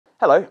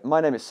Hello, my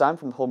name is Sam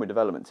from the Hornby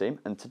development team,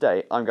 and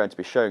today I'm going to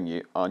be showing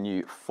you our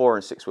new 4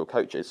 and 6 wheel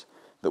coaches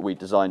that we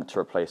designed to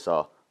replace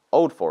our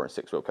old 4 and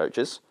 6 wheel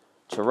coaches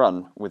to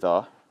run with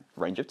our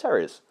range of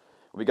terriers.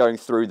 We'll be going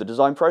through the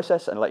design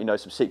process and let you know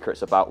some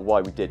secrets about why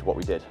we did what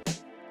we did.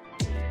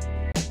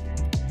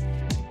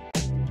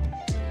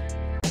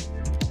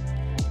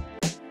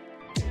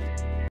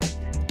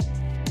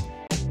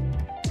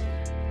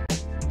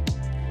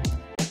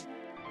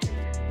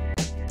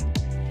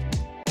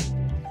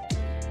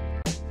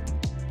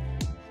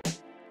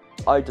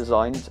 I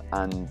designed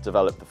and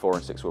developed the 4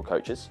 and 6 wheel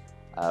coaches,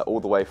 all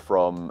the way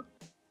from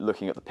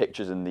looking at the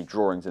pictures and the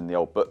drawings in the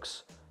old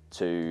books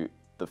to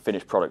the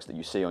finished products that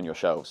you see on your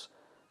shelves.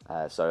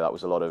 So that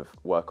was a lot of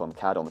work on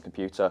CAD on the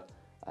computer,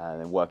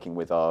 and then working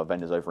with our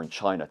vendors over in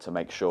China to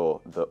make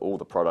sure that all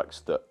the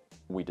products that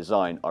we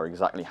design are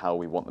exactly how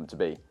we want them to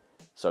be,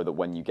 so that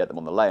when you get them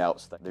on the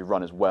layouts, they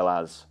run as well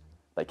as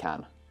they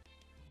can.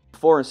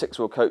 4 and 6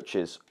 wheel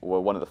coaches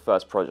were one of the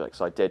first projects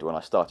I did when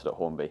I started at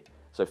Hornby.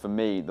 So for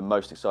me, the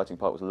most exciting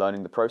part was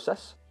learning the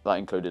process. That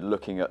included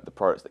looking at the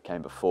products that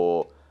came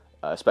before,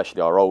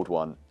 especially our old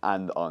one,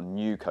 and our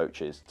new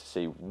coaches to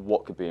see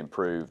what could be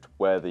improved,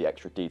 where the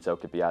extra detail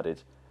could be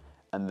added,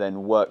 and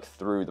then work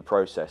through the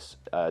process,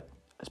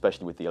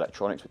 especially with the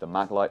electronics, with the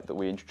Maglight that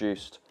we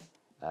introduced,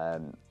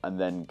 and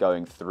then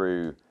going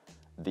through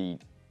the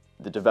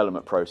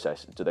development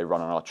process. Do they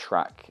run on our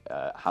track?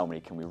 How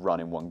many can we run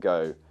in one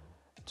go?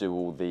 Do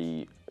all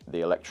the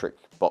electric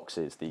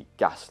boxes, the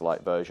gas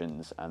light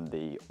versions and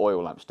the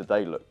oil lamps, do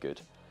they look good?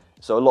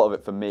 So a lot of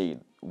it for me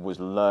was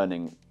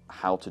learning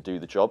how to do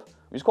the job.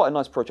 It was quite a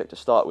nice project to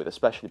start with,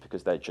 especially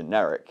because they're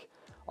generic.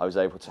 I was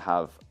able to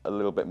have a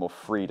little bit more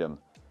freedom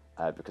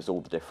because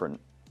all the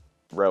different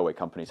railway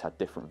companies had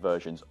different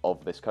versions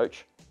of this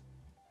coach.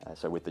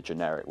 So with the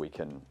generic, we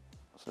can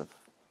sort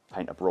of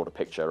paint a broader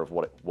picture of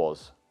what it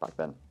was back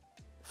then.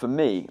 For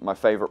me, my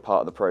favourite part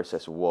of the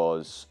process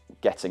was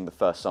getting the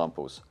first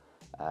samples.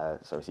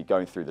 So as you're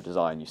going through the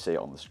design, you see it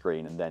on the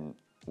screen, and then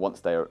once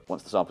the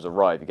samples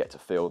arrive, you get to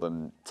feel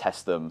them,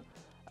 test them,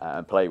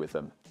 and play with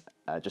them,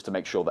 just to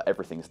make sure that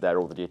everything's there,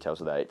 all the details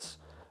are there. It's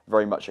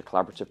very much a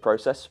collaborative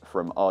process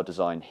from our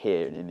design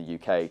here in the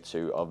UK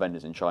to our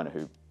vendors in China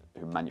who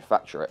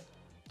manufacture it,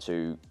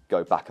 to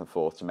go back and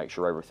forth to make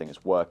sure everything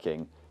is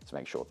working, to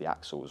make sure the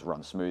axles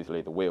run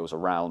smoothly, the wheels are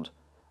round,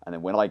 and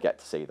then when I get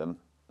to see them,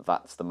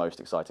 that's the most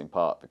exciting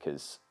part,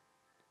 because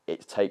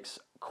it takes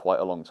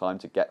quite a long time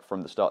to get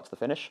from the start to the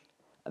finish,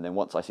 and then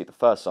once I see the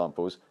first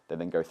samples, they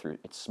then go through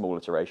its small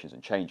iterations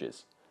and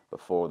changes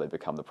before they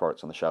become the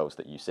products on the shelves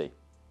that you see.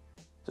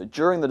 So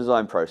during the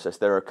design process,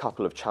 there are a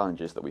couple of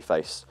challenges that we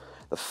faced.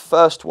 The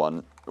first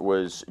one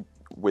was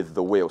with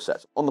the wheel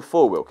sets. On the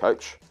 4-wheel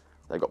coach,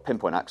 they've got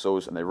pinpoint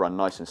axles and they run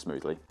nice and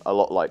smoothly, a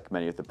lot like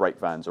many of the brake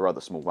vans or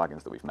other small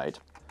wagons that we've made.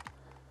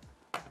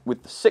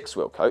 With the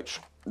 6-wheel coach,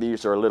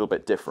 these are a little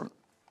bit different.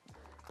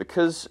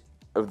 Because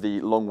of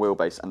the long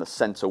wheelbase and the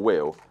centre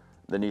wheel,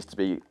 there needs to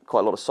be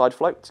quite a lot of side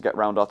float to get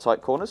around our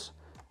tight corners.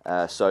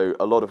 So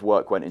a lot of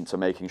work went into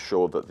making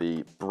sure that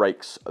the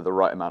brakes are the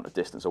right amount of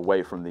distance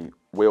away from the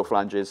wheel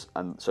flanges,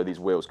 and so these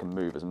wheels can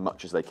move as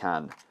much as they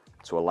can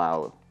to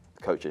allow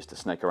the coaches to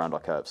snake around our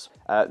curves.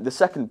 The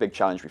second big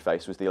challenge we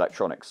faced was the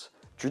electronics.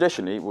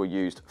 Traditionally, we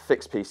used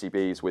fixed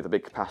PCBs with a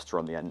big capacitor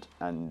on the end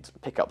and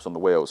pickups on the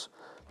wheels.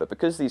 But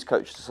because these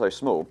coaches are so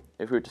small,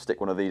 if we were to stick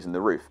one of these in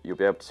the roof, you'll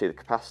be able to see the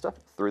capacitor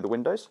through the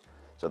windows.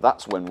 So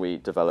that's when we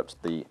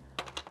developed the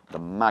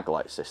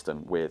Maglight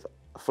system with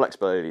a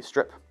flexible LED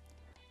strip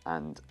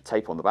and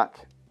tape on the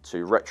back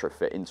to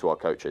retrofit into our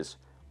coaches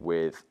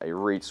with a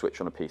reed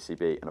switch on a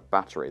PCB and a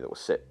battery that will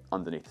sit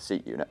underneath the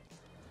seat unit.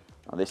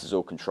 Now this is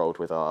all controlled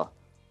with our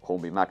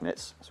Hornby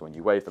magnets, so when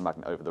you wave the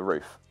magnet over the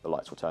roof, the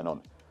lights will turn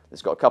on.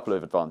 It's got a couple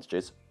of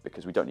advantages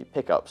because we don't need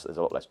pickups, there's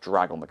a lot less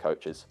drag on the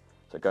coaches.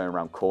 So going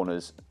around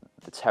corners,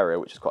 the Terrier,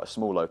 which is quite a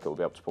small loco, will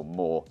be able to pull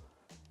more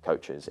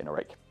coaches in a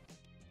rake.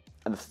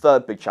 And the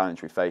third big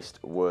challenge we faced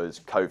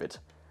was COVID.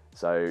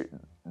 So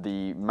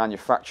the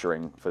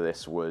manufacturing for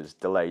this was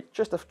delayed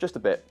just a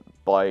bit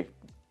by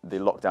the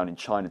lockdown in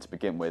China to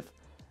begin with.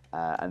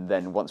 And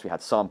then once we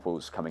had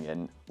samples coming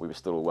in, we were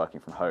still all working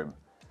from home.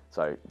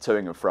 So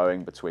toing and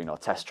froing between our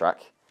test track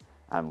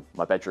and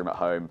my bedroom at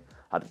home,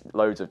 had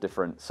loads of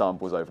different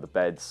samples over the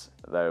beds.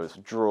 There was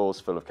drawers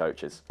full of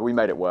coaches. But we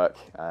made it work.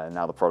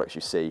 Now the products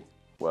you see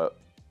were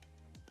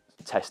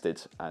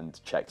tested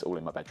and checked all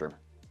in my bedroom.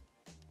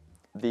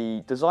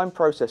 The design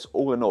process,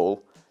 all in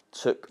all,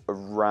 took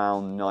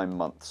around 9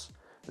 months.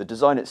 The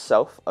design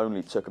itself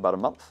only took about a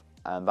month,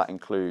 and that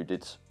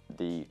included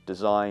the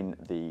design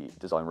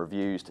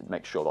reviews to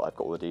make sure that I've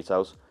got all the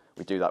details.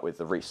 We do that with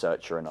the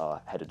researcher and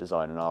our head of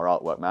design and our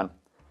artwork man.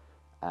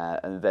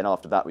 And then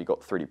after that, we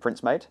got 3D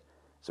prints made.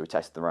 So we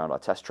tested them around our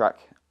test track,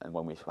 and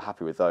when we were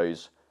happy with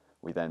those,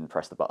 we then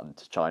pressed the button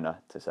to China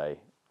to say,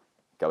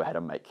 go ahead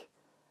and make.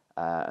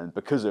 And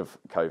because of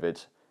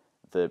COVID,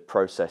 the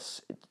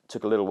process, it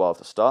took a little while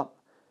to start,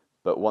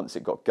 but once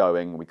it got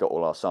going, we got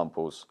all our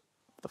samples.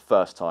 The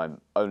first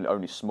time,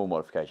 only small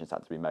modifications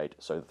had to be made.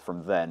 So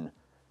from then,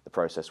 the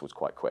process was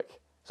quite quick.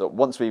 So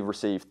once we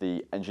received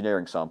the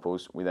engineering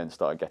samples, we then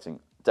started getting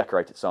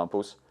decorated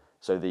samples.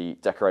 So the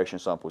decoration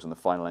samples and the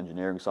final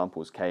engineering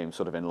samples came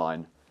sort of in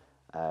line.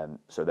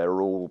 So they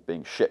were all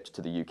being shipped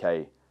to the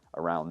UK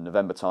around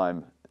November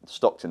time,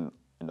 stocked in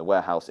the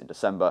warehouse in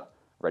December,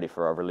 ready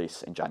for our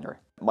release in January.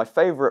 My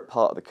favourite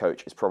part of the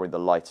coach is probably the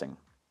lighting.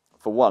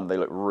 For one, they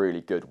look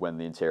really good when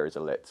the interiors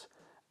are lit.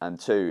 And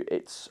two,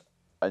 it's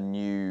a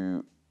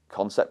new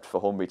concept for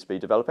Hornby to be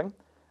developing.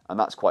 And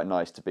that's quite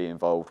nice to be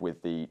involved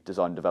with the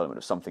design and development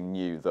of something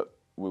new that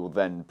we will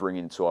then bring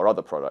into our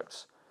other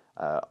products.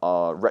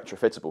 Our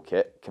retrofittable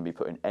kit can be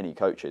put in any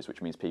coaches,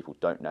 which means people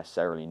don't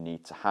necessarily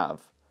need to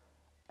have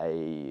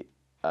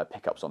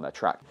pickups on their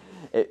track.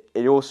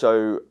 It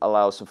also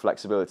allows some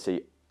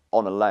flexibility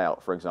on a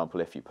layout. For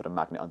example, if you put a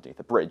magnet underneath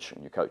the bridge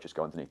and your coaches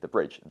go underneath the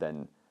bridge,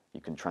 then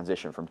you can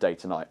transition from day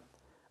to night,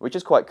 which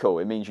is quite cool.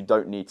 It means you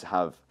don't need to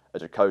have a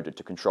decoder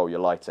to control your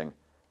lighting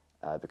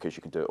because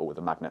you can do it all with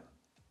a magnet.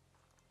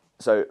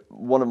 So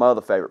one of my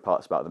other favourite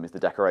parts about them is the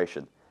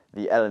decoration.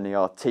 The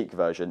LNER teak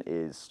version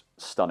is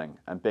stunning,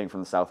 and being from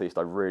the southeast,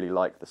 I really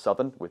like the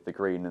southern with the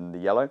green and the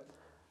yellow.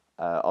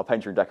 Our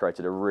painter and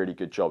decorator did a really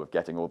good job of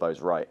getting all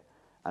those right,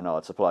 and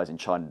our suppliers in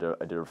China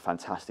did a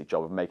fantastic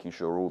job of making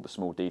sure all the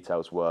small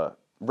details were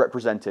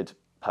represented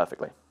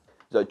perfectly.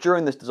 So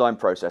during this design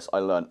process, I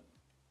learned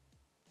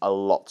a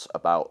lot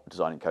about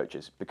designing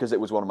coaches because it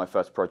was one of my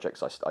first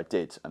projects I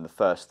did, and the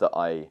first that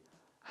I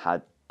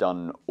had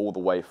done all the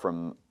way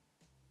from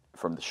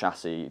the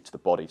chassis to the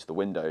body to the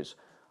windows.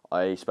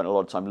 I spent a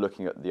lot of time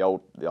looking at the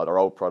other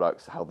old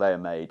products, how they're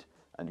made,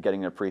 and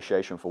getting an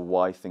appreciation for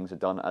why things are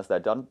done as they're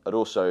done, but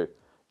also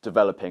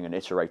developing and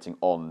iterating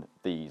on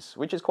these,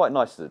 which is quite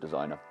nice as a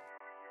designer.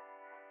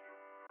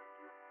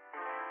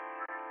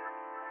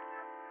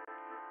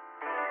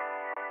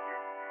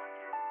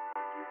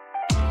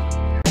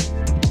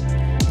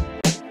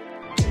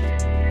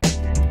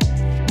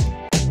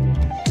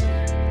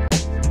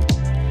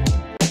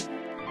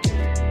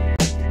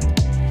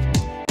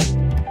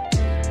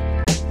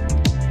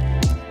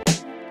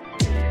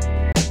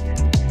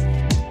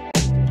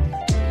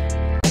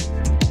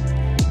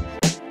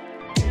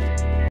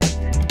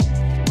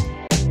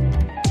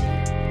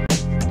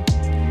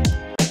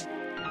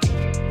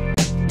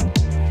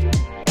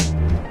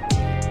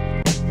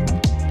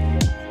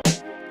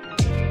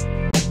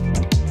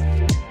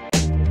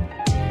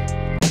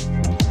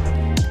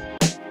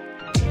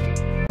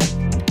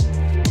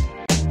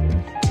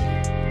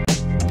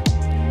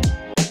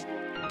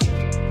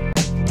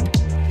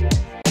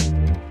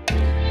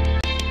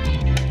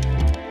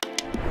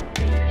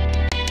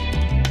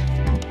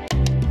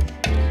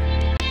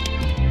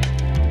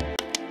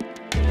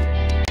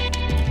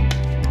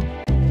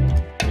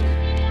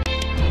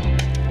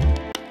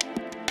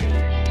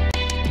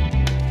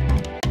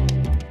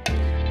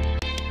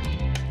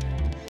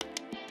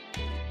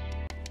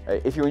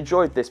 If you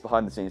enjoyed this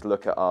behind the scenes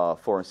look at our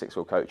 4 and 6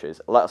 wheel coaches,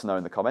 let us know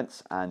in the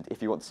comments, and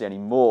if you want to see any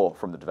more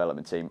from the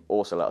development team,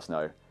 also let us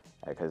know,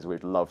 because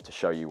we'd love to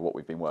show you what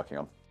we've been working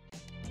on.